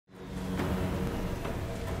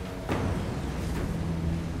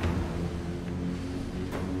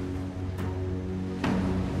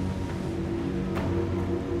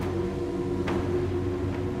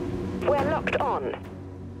locked on.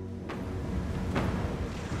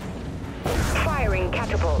 Firing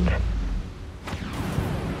catapult.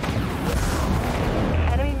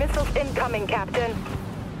 Enemy missiles incoming, Captain.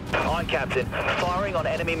 On, Captain. Firing on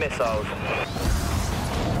enemy missiles.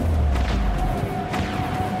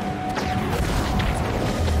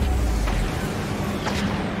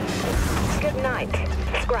 Good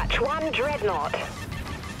night. Scratch 1 Dreadnought.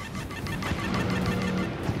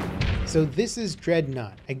 So this is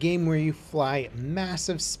Dreadnought, a game where you fly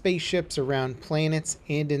massive spaceships around planets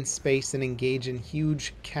and in space and engage in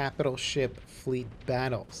huge capital ship fleet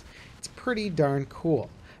battles. It's pretty darn cool.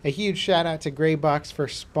 A huge shout out to Greybox for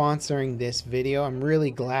sponsoring this video. I'm really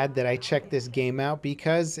glad that I checked this game out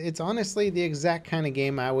because it's honestly the exact kind of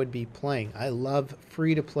game I would be playing. I love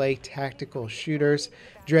free-to-play tactical shooters.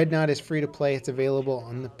 Dreadnought is free to play. It's available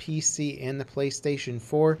on the PC and the PlayStation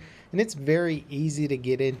 4, and it's very easy to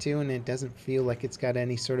get into, and it doesn't feel like it's got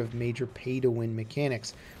any sort of major pay-to-win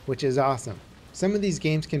mechanics, which is awesome. Some of these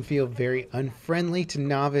games can feel very unfriendly to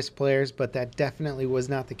novice players, but that definitely was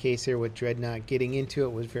not the case here with Dreadnought. Getting into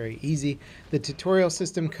it was very easy. The tutorial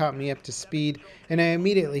system caught me up to speed, and I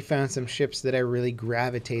immediately found some ships that I really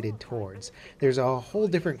gravitated towards. There's a whole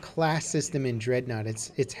different class system in Dreadnought.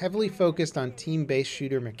 It's heavily focused on team-based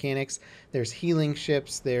shooter mechanics. There's healing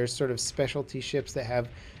ships, there's sort of specialty ships that have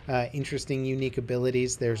interesting, unique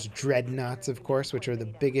abilities. There's Dreadnoughts, of course, which are the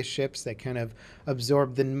biggest ships that kind of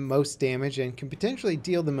absorb the most damage and can potentially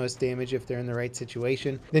deal the most damage if they're in the right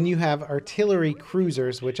situation. Then you have artillery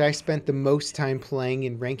cruisers, which I spent the most time playing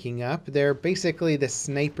and ranking up. They're basically the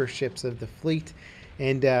sniper ships of the fleet,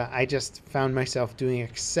 and I just found myself doing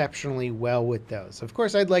exceptionally well with those. Of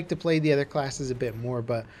course, I'd like to play the other classes a bit more,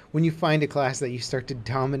 but when you find a class that you start to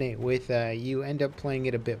dominate with, you end up playing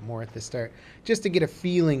it a bit more at the start, just to get a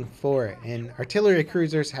feeling for it. And artillery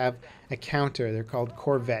cruisers have a counter. They're called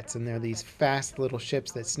corvettes, and they're these fast little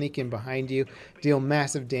ships that sneak in behind you, deal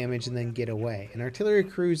massive damage, and then get away. And artillery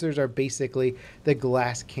cruisers are basically the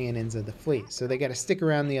glass cannons of the fleet. So they got to stick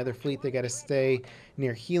around the other fleet. They got to stay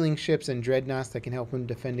near healing ships and dreadnoughts that can help them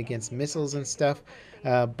defend against missiles and stuff.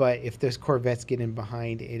 But if those corvettes get in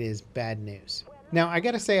behind, it is bad news. Now, I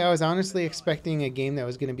gotta say, I was honestly expecting a game that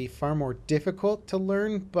was going to be far more difficult to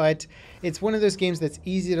learn, but it's one of those games that's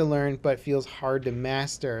easy to learn but feels hard to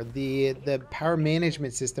master. The power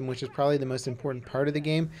management system, which is probably the most important part of the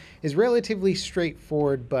game, is relatively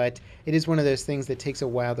straightforward, but it is one of those things that takes a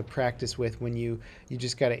while to practice with when you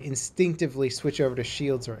just gotta instinctively switch over to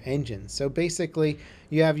shields or engines. So basically,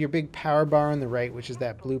 you have your big power bar on the right, which is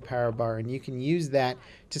that blue power bar, and you can use that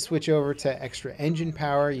to switch over to extra engine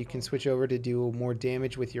power. You can switch over to do more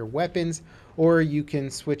damage with your weapons, or you can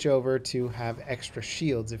switch over to have extra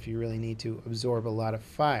shields if you really need to absorb a lot of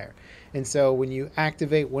fire. And so when you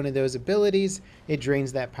activate one of those abilities, it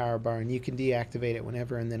drains that power bar, and you can deactivate it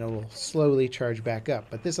whenever, and then it'll slowly charge back up.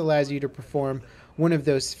 But this allows you to perform one of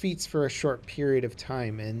those feats for a short period of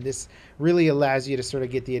time, and this really allows you to sort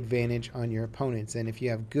of get the advantage on your opponents. And if you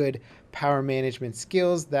have good power management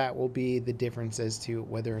skills, that will be the difference as to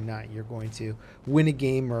whether or not you're going to win a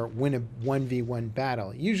game or win a 1v1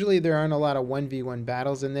 battle. Usually there aren't a lot of 1v1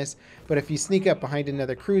 battles in this, but if you sneak up behind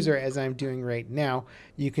another cruiser, as I'm doing right now,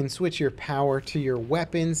 you can switch your power to your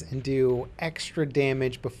weapons and do extra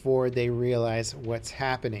damage before they realize what's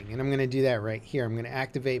happening. And I'm going to do that right here. I'm going to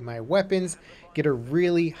activate my weapons, get a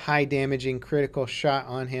really high damaging critical shot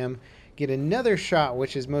on him, get another shot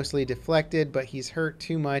which is mostly deflected, but he's hurt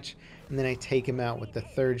too much, and then I take him out with the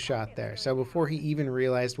third shot there. So before he even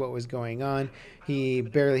realized what was going on, he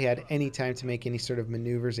barely had any time to make any sort of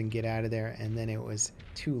maneuvers and get out of there, and then it was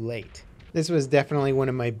too late. This was definitely one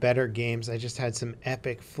of my better games. I just had some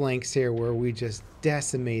epic flanks here where we just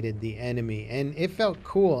decimated the enemy, and it felt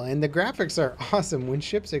cool, and the graphics are awesome. When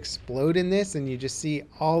ships explode in this and you just see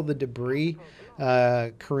all the debris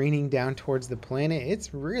careening down towards the planet,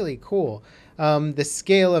 it's really cool. The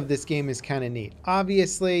scale of this game is kind of neat.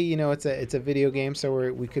 Obviously, you know, it's a video game,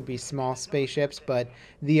 so we could be small spaceships, but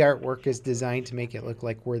the artwork is designed to make it look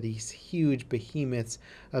like we're these huge behemoths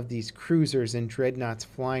of these cruisers and dreadnoughts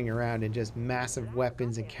flying around, and just massive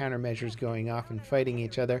weapons and countermeasures going off and fighting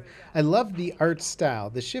each other. I love the art style.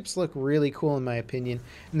 The ships look really cool in my opinion,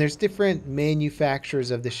 and there's different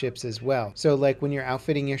manufacturers of the ships as well. So like when you're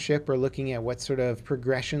outfitting your ship or looking at what sort of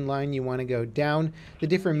progression line you want to go down, the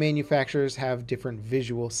different manufacturers have different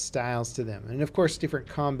visual styles to them, and of course different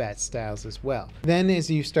combat styles as well. Then as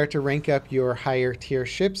you start to rank up your higher tier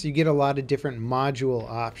ships, you get a lot of different module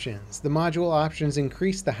options. The module options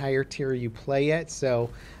increase the higher tier you play at, so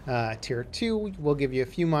tier 2 will give you a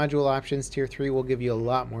few module options, tier 3 will give you a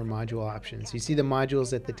lot more module options. You see the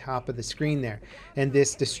modules at the top of the screen there. And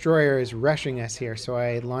this destroyer is rushing us here, so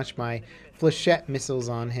I launched my flechette missiles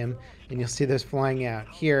on him, and you'll see those flying out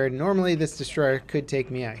here. Normally this destroyer could take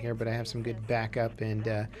me out here, but I have some good backup,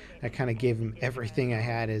 and I kind of gave him everything I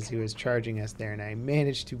had as he was charging us there, and I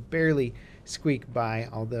managed to barely squeak by,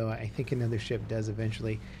 although I think another ship does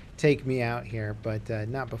eventually take me out here, but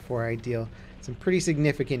not before I deal some pretty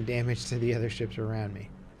significant damage to the other ships around me.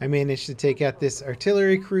 I managed to take out this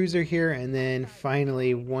artillery cruiser here, and then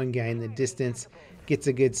finally one guy in the distance gets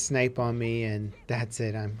a good snipe on me, and that's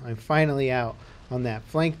it. I'm finally out on that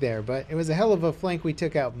flank there, but it was a hell of a flank. We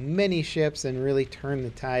took out many ships and really turned the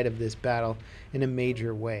tide of this battle in a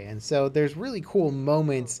major way. And so there's really cool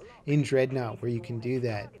moments in Dreadnought where you can do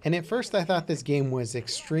that. And at first I thought this game was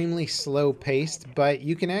extremely slow paced, but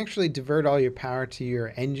you can actually divert all your power to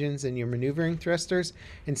your engines and your maneuvering thrusters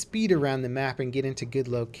and speed around the map and get into good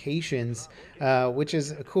locations, which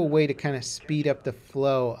is a cool way to kind of speed up the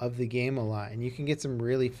flow of the game a lot. And you can get some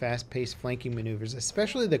really fast paced flanking maneuvers,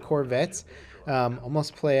 especially the corvettes.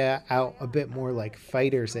 Almost play out a bit more like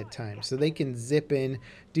fighters at times, so they can zip in,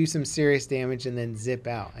 do some serious damage, and then zip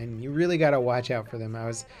out, and you really got to watch out for them. I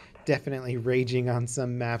was definitely raging on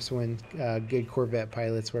some maps when good corvette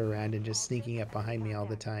pilots were around and just sneaking up behind me all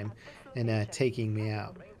the time and taking me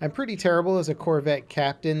out. I'm pretty terrible as a corvette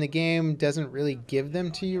captain. The game doesn't really give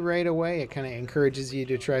them to you right away. It kind of encourages you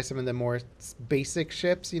to try some of the more basic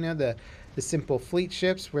ships, you know, the simple fleet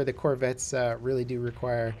ships, where the corvettes really do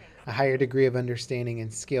require a higher degree of understanding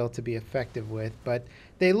and skill to be effective with, but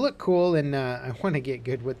they look cool, and I want to get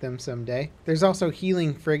good with them someday. There's also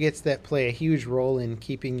healing frigates that play a huge role in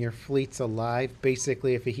keeping your fleets alive.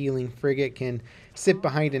 Basically, if a healing frigate can sit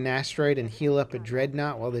behind an asteroid and heal up a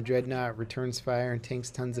dreadnought while the dreadnought returns fire and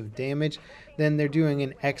takes tons of damage, then they're doing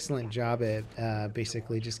an excellent job at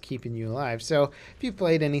basically just keeping you alive. So if you've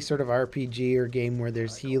played any sort of RPG or game where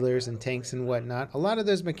there's healers and tanks and whatnot, a lot of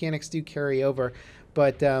those mechanics do carry over,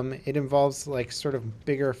 but it involves like sort of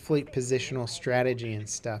bigger fleet positional strategy and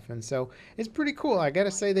stuff, and so it's pretty cool. I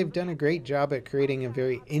gotta say, they've done a great job at creating a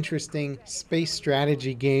very interesting space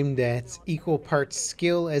strategy game that's equal parts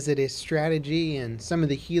skill as it is strategy, and some of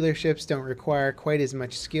the healer ships don't require quite as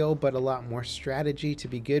much skill but a lot more strategy to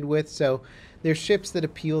be good with. So there's ships that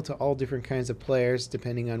appeal to all different kinds of players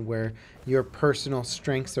depending on where your personal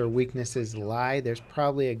strengths or weaknesses lie. There's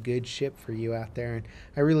probably a good ship for you out there, and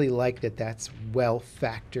I really like that that's well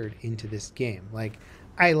factored into this game. Like,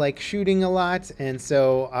 I like shooting a lot, and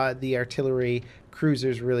so the artillery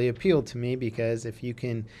cruisers really appealed to me, because if you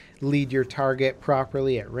can lead your target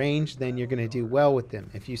properly at range, then you're going to do well with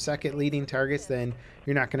them. If you suck at leading targets, then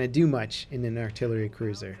you're not going to do much in an artillery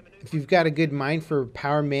cruiser. If you've got a good mind for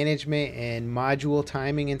power management and module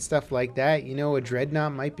timing and stuff like that, you know, a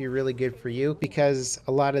Dreadnought might be really good for you, because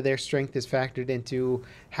a lot of their strength is factored into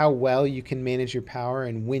how well you can manage your power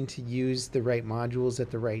and when to use the right modules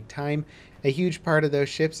at the right time. A huge part of those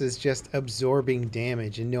ships is just absorbing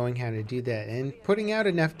damage and knowing how to do that, and putting out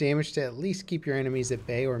enough damage to at least keep your enemies at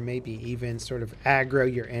bay, or maybe even sort of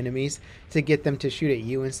aggro your enemies to get them to shoot at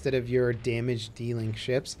you instead of your damage dealing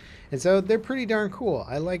ships. And so they're pretty darn cool.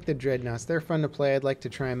 I like the Dreadnoughts. They're fun to play. I'd like to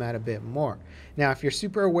try them out a bit more. Now, if you're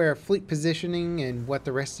super aware of fleet positioning and what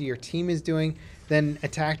the rest of your team is doing, then a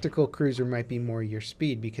tactical cruiser might be more your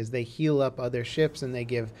speed, because they heal up other ships and they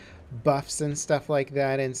give buffs and stuff like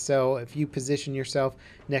that. And so if you position yourself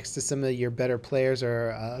next to some of your better players,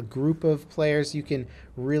 or a group of players, you can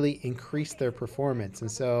really increase their performance.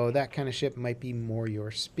 And so that kind of ship might be more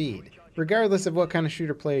your speed. Regardless of what kind of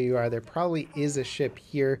shooter player you are, there probably is a ship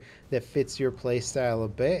here that fits your playstyle a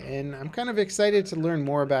bit, and I'm kind of excited to learn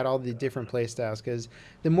more about all the different playstyles, because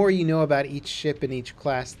the more you know about each ship and each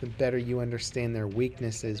class, the better you understand their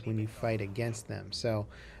weaknesses when you fight against them. So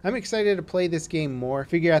I'm excited to play this game more,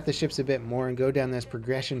 figure out the ships a bit more, and go down those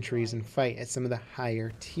progression trees and fight at some of the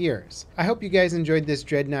higher tiers. I hope you guys enjoyed this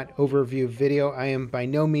Dreadnought overview video. I am by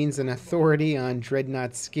no means an authority on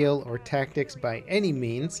Dreadnought skill or tactics by any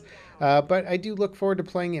means, but I do look forward to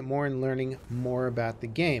playing it more and learning more about the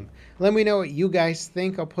game. Let me know what you guys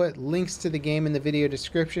think. I'll put links to the game in the video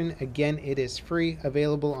description. Again, it is free,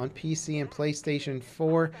 available on PC and PlayStation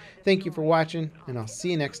 4. Thank you for watching, and I'll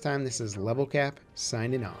see you next time. This is Level Cap,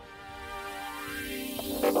 signing off.